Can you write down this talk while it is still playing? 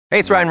Hey,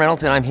 it's Ryan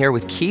Reynolds, and I'm here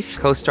with Keith,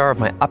 co-star of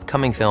my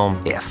upcoming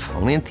film, If,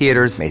 only in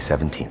theaters May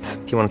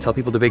 17th. Do you want to tell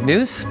people the big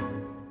news?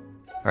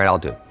 All right, I'll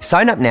do it.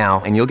 Sign up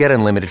now and you'll get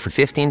unlimited for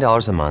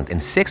 $15 a month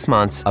and 6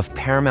 months of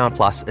Paramount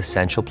Plus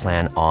Essential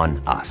Plan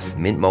on us.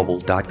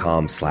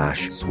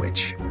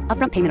 MintMobile.com/switch.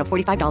 Upfront payment of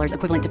 $45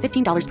 equivalent to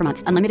 $15 per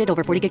month. Unlimited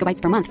over 40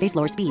 gigabytes per month. Face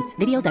lower speeds.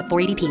 Videos at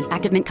 480p.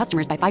 Active Mint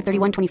customers by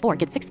 531.24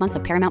 get 6 months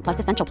of Paramount Plus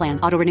Essential Plan.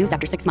 Auto renews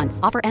after 6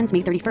 months. Offer ends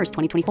May 31st,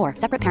 2024.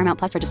 Separate Paramount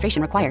Plus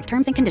registration required.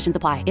 Terms and conditions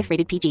apply if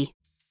rated PG.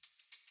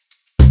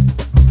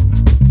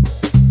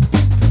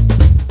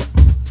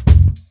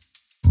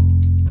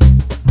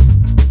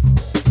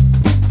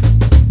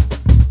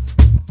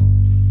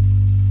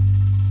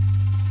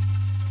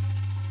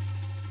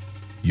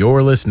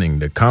 You're listening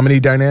to Comedy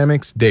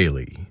Dynamics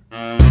Daily.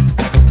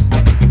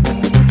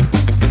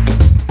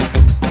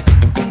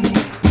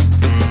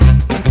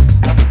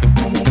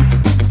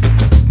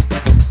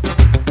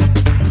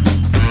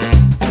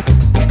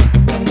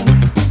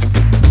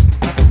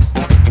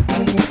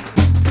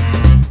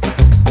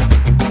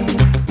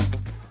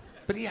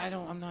 But yeah,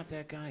 I'm not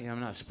that guy. I'm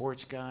not a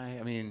sports guy.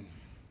 I mean,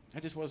 I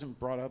just wasn't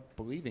brought up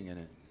believing in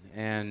it.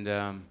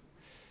 And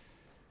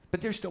but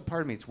there's still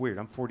part of me, it's weird,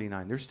 I'm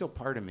 49. There's still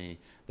part of me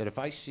that if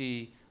I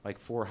see like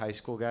 4 high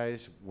school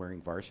guys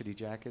wearing varsity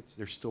jackets,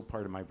 there's still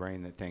part of my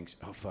brain that thinks,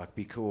 oh fuck,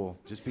 be cool,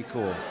 just be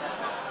cool.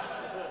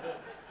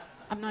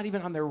 I'm not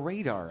even on their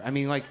radar. I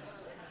mean, like,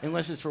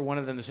 unless it's for one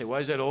of them to say, why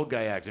is that old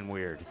guy acting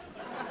weird?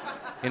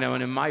 You know,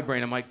 and in my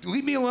brain, I'm like,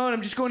 leave me alone,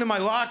 I'm just going to my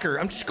locker.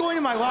 I'm just going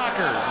to my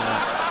locker. You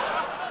know?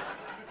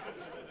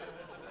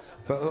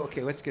 But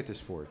okay, let's get to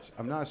sports.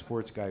 I'm not a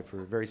sports guy for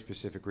a very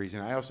specific reason.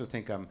 I also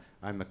think I'm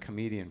a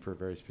comedian for a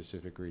very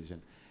specific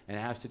reason. And it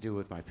has to do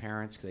with my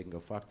parents, because they can go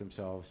fuck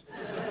themselves.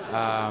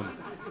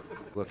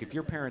 Look, if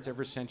your parents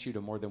ever sent you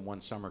to more than one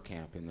summer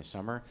camp in the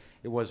summer,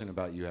 it wasn't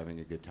about you having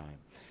a good time.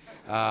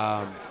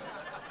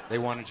 They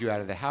wanted you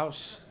out of the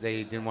house.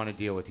 They didn't want to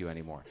deal with you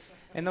anymore.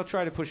 And they'll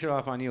try to push it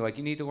off on you, like,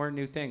 you need to learn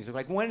new things. They're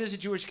like, when is a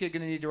Jewish kid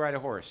going to need to ride a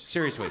horse?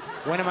 Seriously,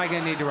 when am I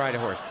going to need to ride a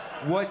horse?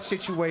 What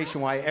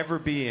situation will I ever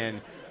be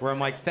in where I'm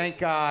like, thank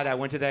God I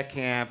went to that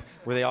camp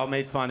where they all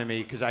made fun of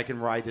me because I can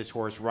ride this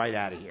horse right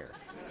out of here.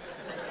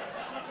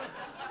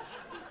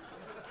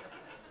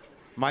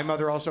 My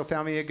mother also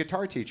found me a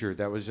guitar teacher.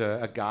 That was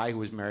a guy who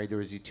was married. There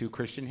was these 2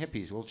 Christian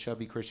hippies, little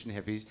chubby Christian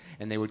hippies,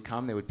 and they would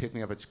come, they would pick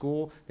me up at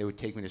school, they would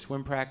take me to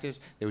swim practice,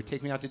 they would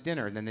take me out to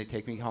dinner, and then they'd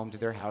take me home to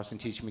their house and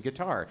teach me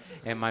guitar.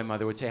 And my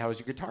mother would say, how was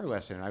your guitar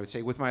lesson? And I would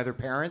say, with my other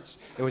parents,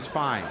 it was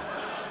fine.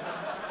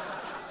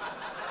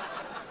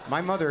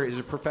 My mother is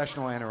a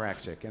professional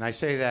anorexic, and I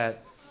say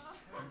that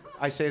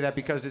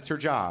because it's her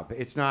job.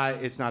 It's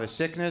not a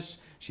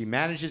sickness. She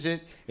manages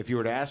it. If you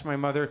were to ask my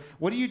mother,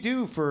 what do you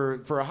do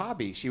for a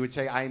hobby? She would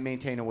say, I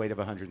maintain a weight of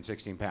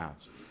 116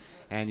 pounds.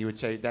 And you would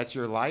say, that's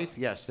your life?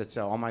 Yes, that's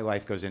all my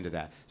life goes into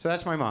that. So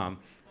that's my mom.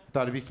 I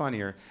thought it'd be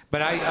funnier.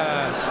 But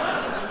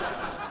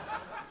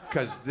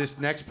because this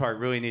next part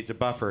really needs a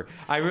buffer.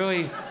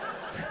 I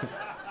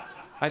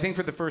think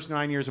for the first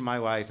 9 years of my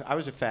life, I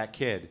was a fat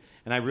kid.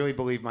 And I really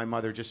believe my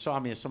mother just saw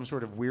me as some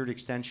sort of weird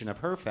extension of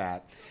her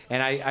fat.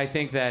 And I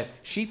think that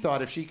she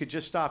thought if she could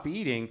just stop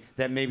eating,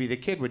 that maybe the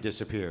kid would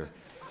disappear.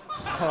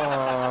 Oh.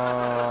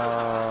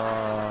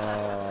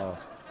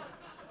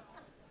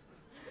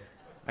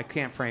 I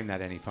can't frame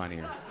that any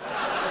funnier.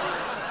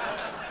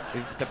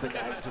 But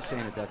just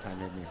saying at that time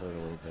made me hurt a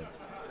little bit.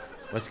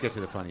 Let's get to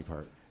the funny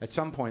part. At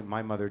some point,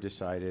 my mother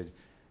decided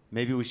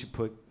maybe we should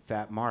put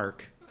Fat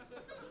Mark.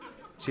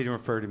 She didn't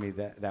refer to me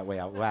that way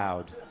out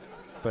loud.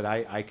 But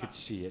I could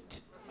see it.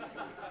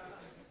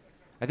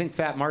 I think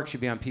Fat Mark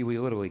should be on Pee Wee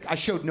Little League. I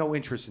showed no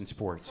interest in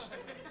sports.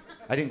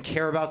 I didn't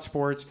care about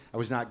sports. I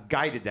was not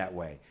guided that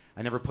way.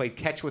 I never played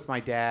catch with my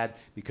dad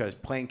because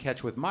playing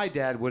catch with my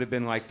dad would have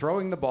been like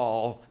throwing the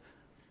ball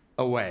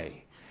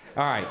away.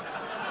 All right.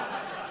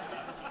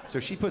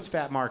 So she puts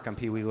Fat Mark on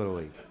Pee Wee Little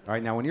League. All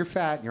right, now when you're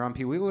fat and you're on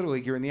Pee Wee Little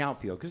League, you're in the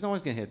outfield because no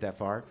one's going to hit that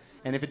far.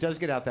 And if it does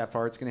get out that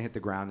far, it's going to hit the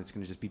ground. It's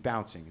going to just be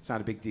bouncing. It's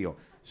not a big deal.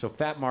 So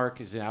Fat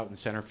Mark is out in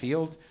center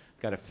field.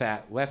 Got a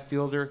fat left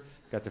fielder,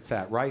 got the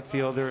fat right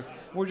fielder.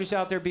 We're just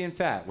out there being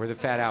fat. We're the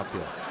fat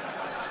outfield.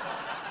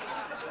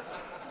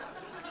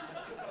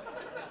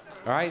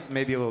 All right,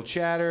 maybe a little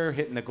chatter,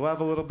 hitting the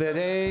glove a little bit.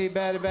 Hey,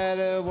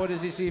 bada, what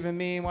does this even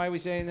mean? Why are we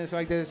saying this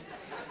like this?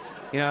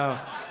 You know,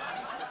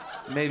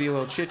 maybe a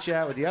little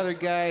chit-chat with the other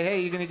guy.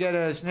 Hey, you gonna get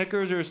a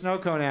Snickers or a snow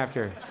cone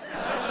after?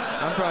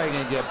 I'm probably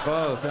gonna get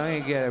both. I'm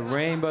gonna get a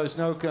rainbow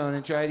snow cone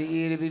and try to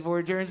eat it before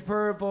it turns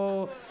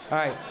purple. All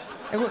right.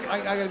 And look,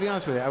 I got to be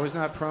honest with you. I was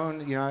not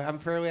prone. You know, I'm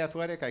fairly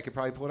athletic. I could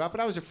probably pull it off,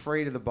 but I was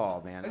afraid of the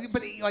ball, man.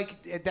 But like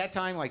at that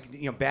time, like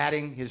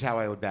batting is how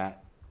I would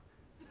bat.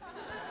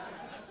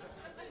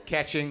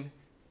 Catching.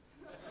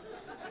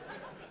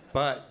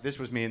 But this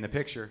was me in the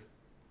picture.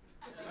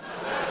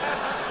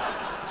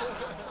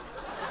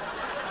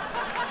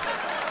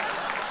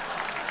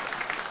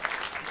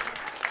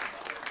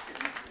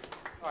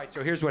 All right,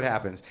 so here's what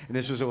happens, and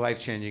this was a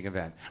life-changing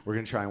event. We're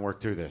gonna try and work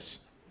through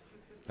this.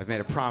 I've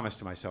made a promise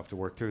to myself to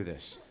work through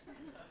this.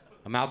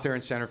 I'm out there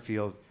in center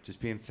field, just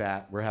being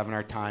fat. We're having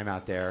our time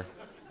out there.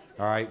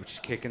 All right, we're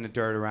just kicking the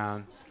dirt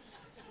around.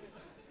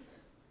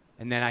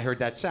 And then I heard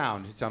that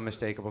sound. It's an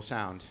unmistakable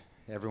sound.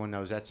 Everyone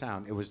knows that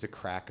sound. It was the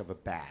crack of a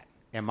bat.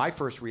 And my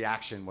first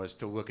reaction was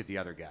to look at the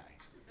other guy.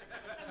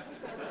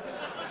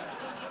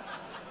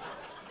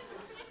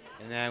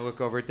 And then I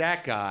look over at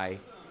that guy,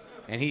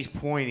 and he's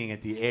pointing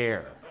at the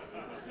air.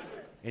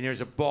 And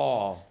there's a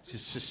ball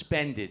just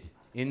suspended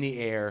in the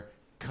air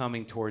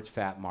coming towards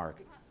Fat Mark.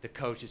 The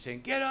coach is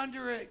saying, get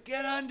under it,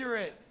 get under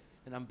it.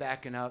 And I'm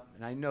backing up,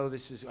 and I know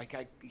this is like,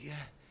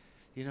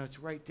 it's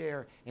right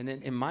there. And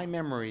then in my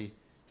memory,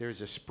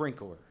 there's a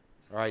sprinkler,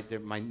 all right? There,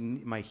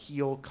 my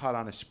heel caught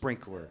on a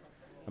sprinkler.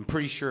 I'm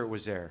pretty sure it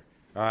was there,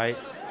 all right?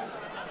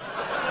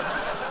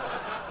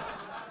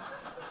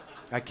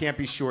 I can't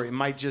be sure. It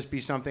might just be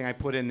something I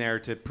put in there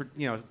to,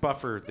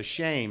 buffer the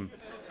shame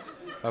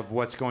of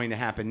what's going to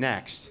happen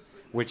next,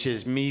 which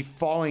is me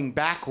falling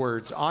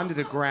backwards onto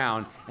the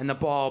ground and the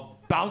ball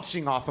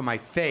bouncing off of my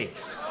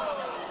face.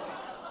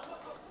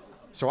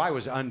 So I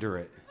was under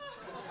it.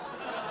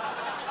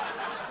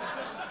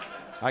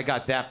 I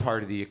got that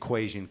part of the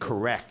equation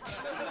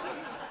correct.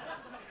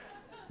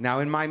 Now,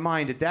 in my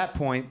mind, at that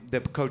point, the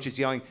coach is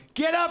yelling,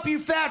 get up, you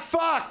fat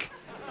fuck!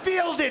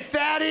 Field it,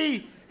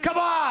 fatty! Come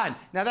on!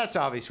 Now, that's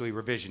obviously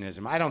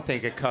revisionism. I don't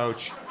think a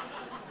coach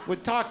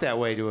would talk that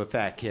way to a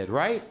fat kid,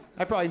 right?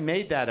 I probably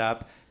made that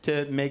up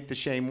to make the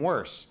shame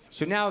worse.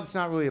 So now it's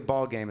not really a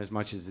ball game as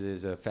much as it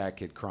is a fat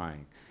kid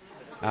crying.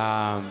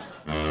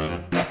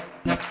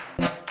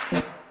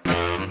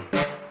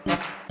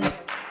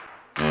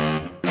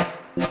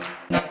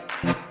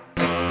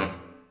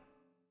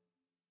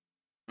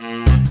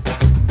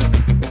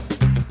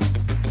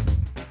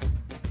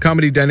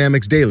 Comedy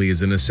Dynamics Daily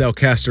is an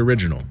Accelcast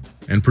original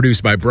and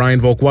produced by Brian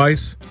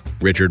Volk-Weiss,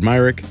 Richard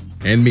Myrick,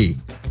 and me,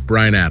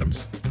 Brian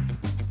Adams.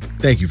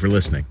 Thank you for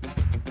listening.